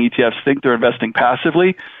investors buying ETFs think they're investing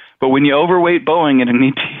passively. But when you overweight Boeing in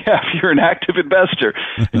an ETF, you're an active investor,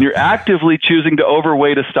 and you're actively choosing to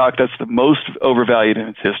overweight a stock that's the most overvalued in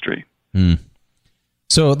its history.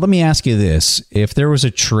 So let me ask you this. If there was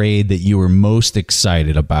a trade that you were most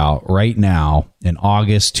excited about right now in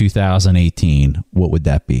August 2018, what would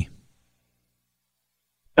that be?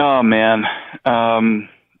 Oh, man.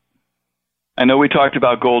 I know we talked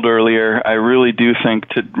about gold earlier. I really do think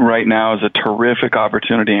right now is a terrific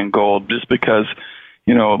opportunity in gold, just because,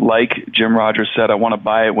 like Jim Rogers said, I want to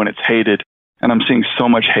buy it when it's hated. And I'm seeing so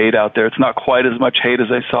much hate out there. It's not quite as much hate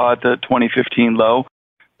as I saw at the 2015 low,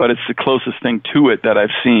 but it's the closest thing to it that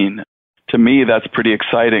I've seen. To me, that's pretty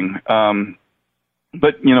exciting.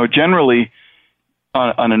 But, generally,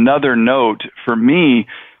 on another note, for me,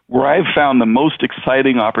 where I've found the most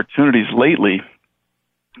exciting opportunities lately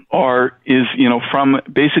is from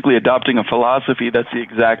basically adopting a philosophy that's the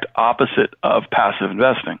exact opposite of passive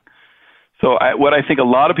investing. So what I think a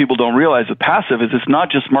lot of people don't realize with passive is it's not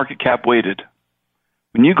just market cap weighted.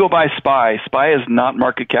 When you go buy SPY is not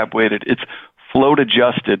market cap weighted. It's float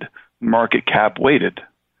adjusted market cap weighted.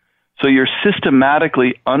 So you're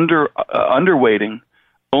systematically underweighting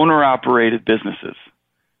owner operated businesses.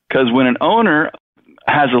 Because when an owner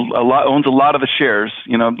owns a lot of the shares,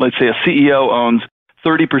 let's say a CEO owns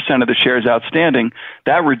 30% of the shares outstanding,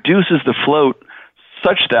 that reduces the float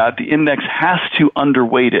such that the index has to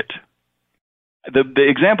underweight it. The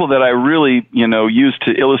example that I really, use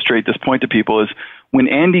to illustrate this point to people is when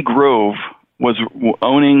Andy Grove was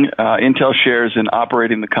owning Intel shares and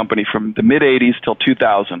operating the company from the mid-'80s till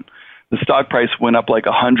 2000. The stock price went up like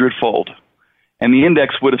 100-fold. And the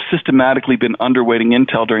index would have systematically been underweighting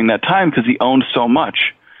Intel during that time because he owned so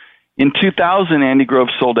much. In 2000, Andy Grove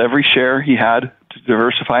sold every share he had to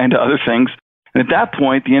diversify into other things. And at that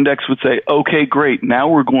point, the index would say, okay, great, now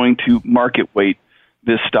we're going to market weight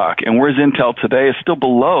this stock. And whereas Intel today is still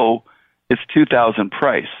below its 2000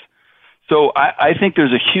 price. So I think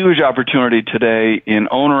there's a huge opportunity today in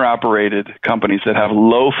owner-operated companies that have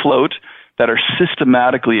low float that are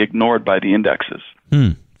systematically ignored by the indexes.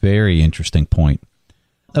 Very interesting point.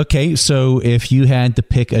 Okay, so if you had to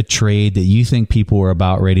pick a trade that you think people were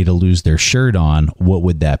about ready to lose their shirt on, what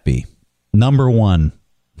would that be? Number one.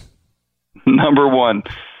 Number one.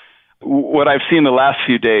 What I've seen the last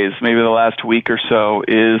few days, maybe the last week or so,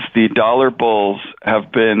 is the dollar bulls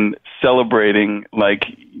have been celebrating like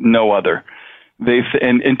no other.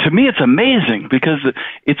 And to me, it's amazing because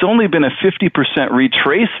it's only been a 50%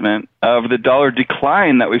 retracement of the dollar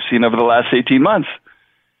decline that we've seen over the last 18 months.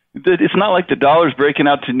 It's not like the dollar's breaking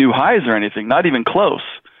out to new highs or anything, not even close.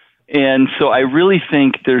 And so I really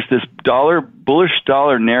think there's this bullish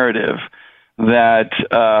dollar narrative that,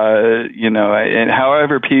 and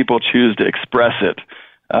however people choose to express it,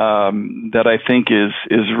 that I think is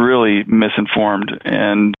really misinformed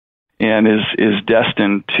and is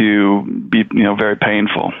destined to be, very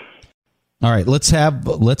painful. All right, let's have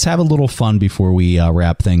a little fun before we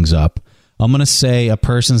wrap things up. I'm going to say a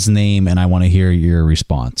person's name, and I want to hear your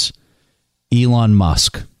response. Elon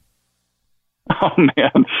Musk. Oh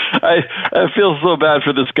man, I feel so bad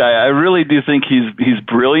for this guy. I really do think he's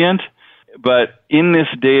brilliant, but in this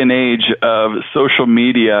day and age of social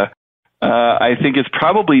media, I think it's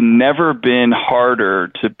probably never been harder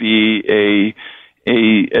to be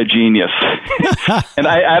a genius. And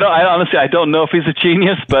I honestly don't know if he's a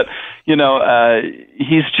genius, but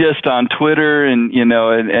he's just on Twitter and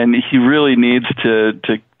he really needs to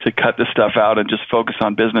cut this stuff out and just focus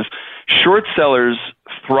on business. Short sellers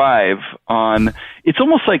thrive on, it's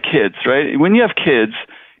almost like kids, right? When you have kids,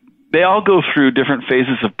 they all go through different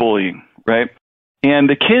phases of bullying, right? And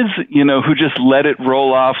the kids, who just let it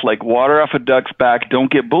roll off like water off a duck's back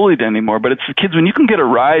don't get bullied anymore. But it's the kids, when you can get a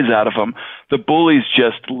rise out of them, the bullies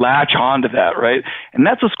just latch onto that, right? And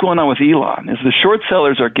that's what's going on with Elon, is the short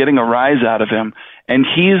sellers are getting a rise out of him, and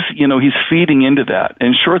he's feeding into that.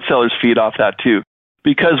 And short sellers feed off that too.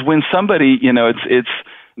 Because when somebody, it's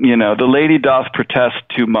the lady doth protest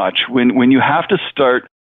too much. When you have to start,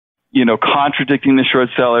 contradicting the short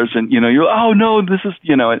sellers and, you're, oh no, this is,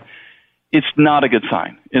 it's not a good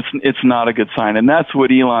sign. It's not a good sign. And that's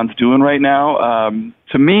what Elon's doing right now.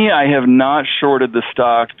 To me, I have not shorted the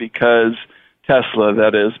stock because Tesla,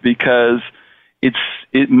 that is, because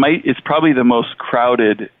it's probably the most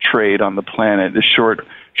crowded trade on the planet, the short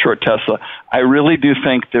Tesla. I really do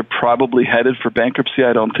think they're probably headed for bankruptcy.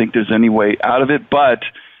 I don't think there's any way out of it, but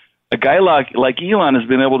a guy like Elon has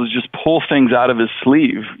been able to just pull things out of his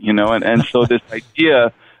sleeve, and so this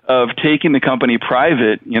idea of taking the company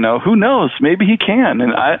private, who knows? Maybe he can.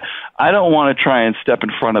 And I don't want to try and step in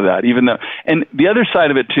front of that, even though, and the other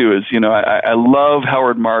side of it too is, I love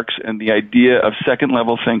Howard Marks and the idea of second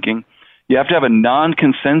level thinking. You have to have a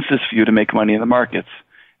non-consensus view to make money in the markets,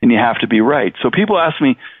 and you have to be right. So people ask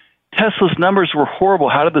me, Tesla's numbers were horrible.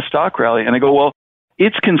 How did the stock rally? And I go, well,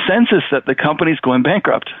 it's consensus that the company's going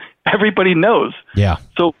bankrupt. Everybody knows. Yeah.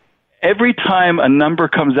 So every time a number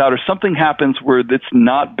comes out or something happens where it's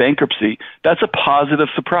not bankruptcy, that's a positive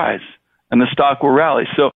surprise, and the stock will rally.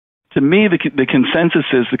 So to me, the consensus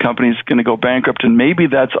is the company's going to go bankrupt, and maybe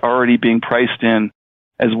that's already being priced in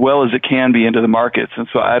as well as it can be into the markets. And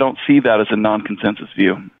so I don't see that as a non-consensus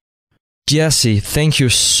view. Jesse, thank you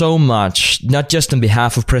so much, not just on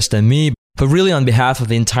behalf of President and me, but really on behalf of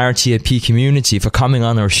the entire TIP community for coming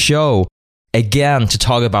on our show again to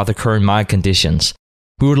talk about the current market conditions.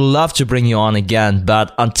 We would love to bring you on again,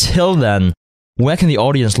 but until then, where can the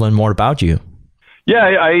audience learn more about you? Yeah,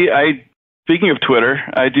 I speaking of Twitter,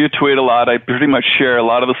 I do tweet a lot. I pretty much share a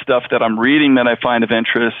lot of the stuff that I'm reading that I find of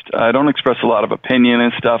interest. I don't express a lot of opinion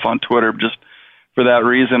and stuff on Twitter just for that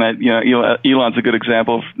reason. Elon's a good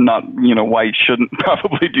example of not, why you shouldn't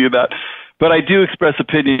probably do that. But I do express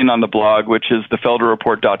opinion on the blog, which is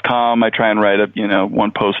thefelderreport.com. I try and write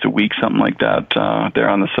one post a week, something like that, there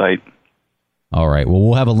on the site. All right. Well,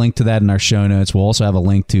 we'll have a link to that in our show notes. We'll also have a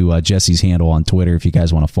link to Jesse's handle on Twitter if you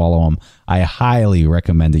guys want to follow him. I highly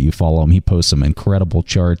recommend that you follow him. He posts some incredible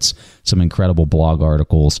charts, some incredible blog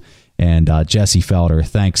articles. And Jesse Felder,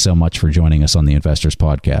 thanks so much for joining us on the Investors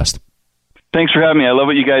Podcast. Thanks for having me. I love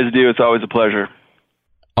what you guys do. It's always a pleasure.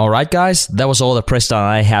 All right, guys, that was all the press time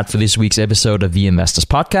I had for this week's episode of the Investors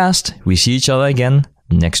Podcast. We see each other again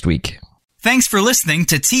next week. Thanks for listening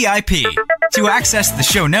to TIP. To access the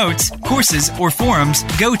show notes, courses, or forums,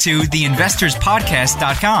 go to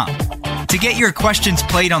theinvestorspodcast.com. To get your questions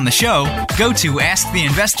played on the show, go to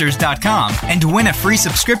asktheinvestors.com and win a free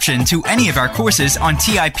subscription to any of our courses on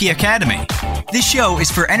TIP Academy. This show is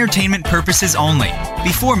for entertainment purposes only.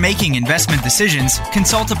 Before making investment decisions,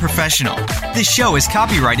 consult a professional. This show is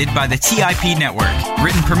copyrighted by the TIP Network.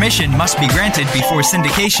 Written permission must be granted before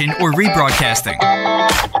syndication or rebroadcasting.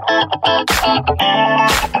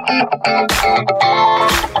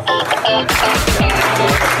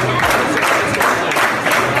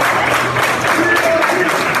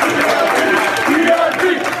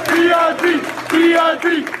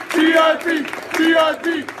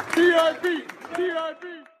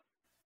 TIP.